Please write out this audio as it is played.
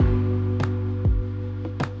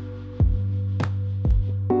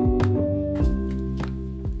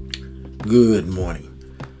Good morning.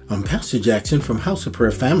 I'm Pastor Jackson from House of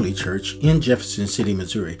Prayer Family Church in Jefferson City,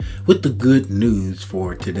 Missouri, with the good news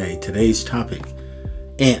for today. Today's topic: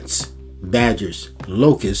 ants, badgers,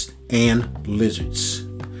 locusts, and lizards.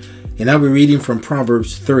 And I'll be reading from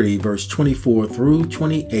Proverbs 30, verse 24 through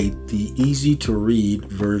 28, the easy to read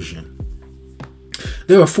version.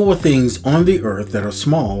 There are 4 things on the earth that are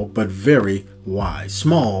small but very wise.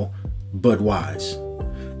 Small but wise.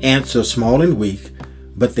 Ants are small and weak,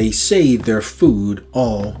 but they save their food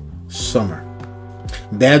all summer.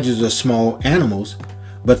 Badgers are small animals,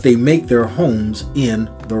 but they make their homes in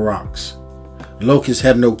the rocks. Locusts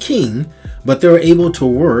have no king, but they're able to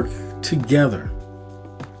work together.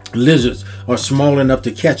 Lizards are small enough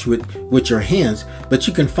to catch with your hands, but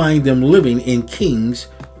you can find them living in kings'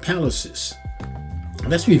 palaces.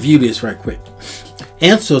 Let's review this right quick.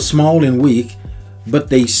 Ants are small and weak, but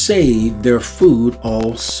they save their food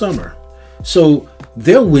all summer. So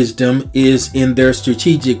their wisdom is in their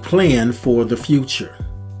strategic plan for the future.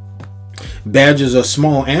 Badgers are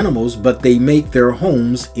small animals, but they make their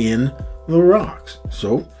homes in the rocks.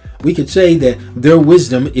 So we could say that their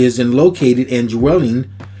wisdom is in located and dwelling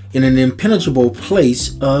in an impenetrable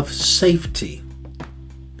place of safety.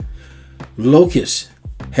 Locusts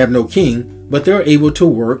have no king, but they're able to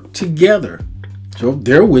work together. So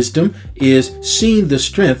their wisdom is seeing the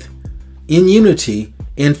strength in unity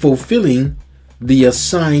and fulfilling the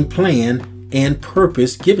assigned plan and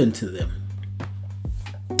purpose given to them.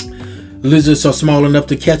 Lizards are small enough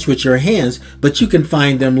to catch with your hands, but you can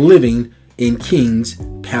find them living in kings'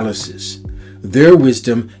 palaces. Their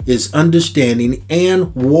wisdom is understanding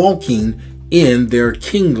and walking in their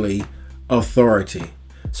kingly authority.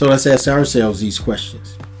 So let's ask ourselves these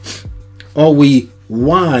questions. Are we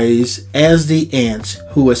wise as the ants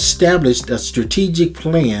who established a strategic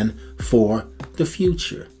plan for the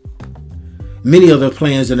future? Many other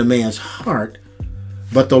plans in a man's heart,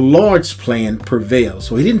 but the Lord's plan prevails.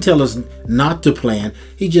 So he didn't tell us not to plan.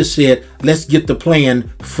 He just said, let's get the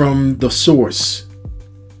plan from the source.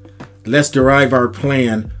 Let's derive our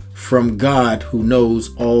plan from God, who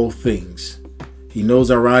knows all things. He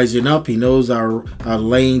knows our rising up. He knows our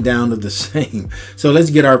laying down of the same. So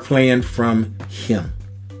let's get our plan from him.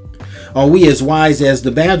 Are we as wise as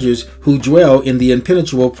the badgers who dwell in the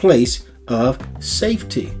impenetrable place of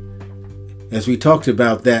safety? As we talked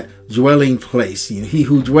about that dwelling place, he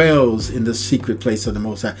who dwells in the secret place of the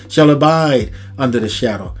Most High shall abide under the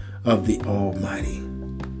shadow of the Almighty.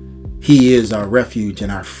 He is our refuge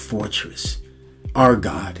and our fortress, our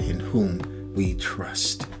God in whom we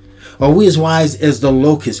trust. Are we as wise as the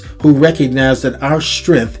locusts who recognize that our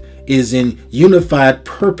strength is in unified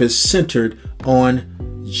purpose centered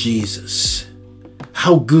on Jesus?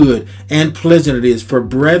 How good and pleasant it is for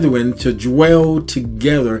brethren to dwell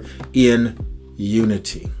together in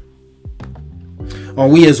unity. Are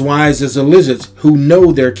we as wise as the lizards who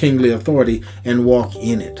know their kingly authority and walk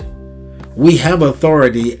in it? We have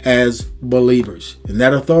authority as believers, and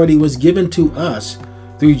that authority was given to us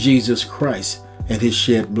through Jesus Christ and his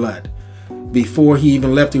shed blood. Before he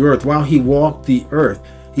even left the earth, while he walked the earth,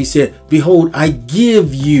 he said, "Behold, I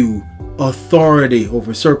give you authority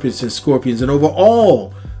over serpents and scorpions and over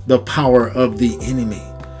all the power of the enemy."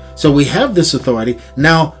 So we have this authority.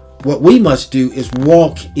 Now, what we must do is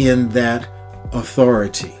walk in that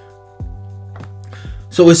authority.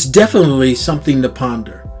 So it's definitely something to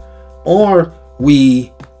ponder. Are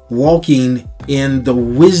we walking in the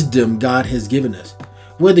wisdom God has given us?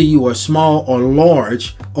 Whether you are small or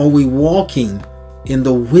large, are we walking in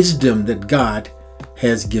the wisdom that God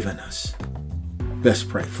has given us? Let's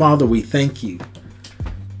pray. Father, we thank you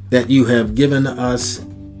that you have given us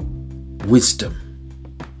wisdom.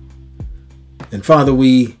 And Father,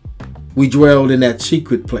 we dwell in that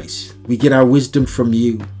secret place. We get our wisdom from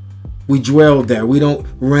you. We dwell there. We don't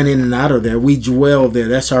run in and out of there. We dwell there.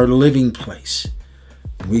 That's our living place.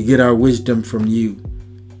 We get our wisdom from you.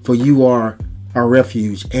 For you are our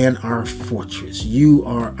refuge and our fortress. You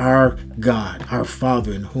are our God, our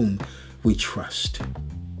Father in whom we trust.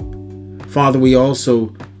 Father, we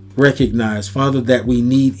also recognize, Father, that we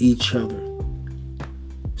need each other.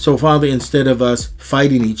 So, Father, instead of us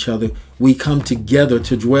fighting each other, we come together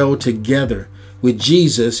to dwell together with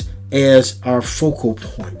Jesus as our focal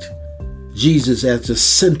point, Jesus as the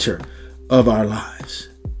center of our lives.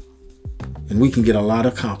 And we can get a lot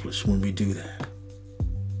accomplished when we do that.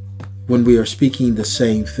 When we are speaking the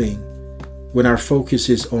same thing, when our focus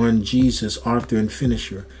is on Jesus, author and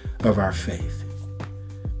finisher of our faith.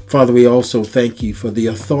 Father, we also thank you for the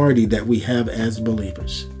authority that we have as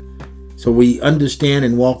believers. So we understand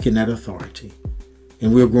and walk in that authority.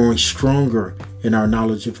 And we're growing stronger in our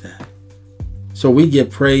knowledge of that. So we give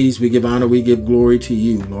praise, we give honor, we give glory to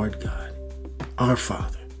you, Lord God, our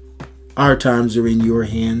Father. Our times are in your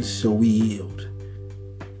hands, so we yield.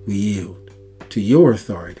 We yield to your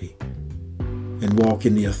authority and walk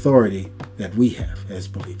in the authority that we have as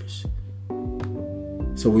believers.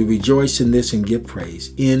 So we rejoice in this and give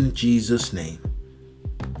praise in Jesus' name.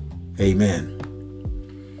 Amen.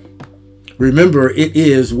 Remember, it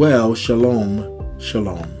is well. Shalom,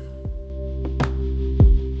 shalom.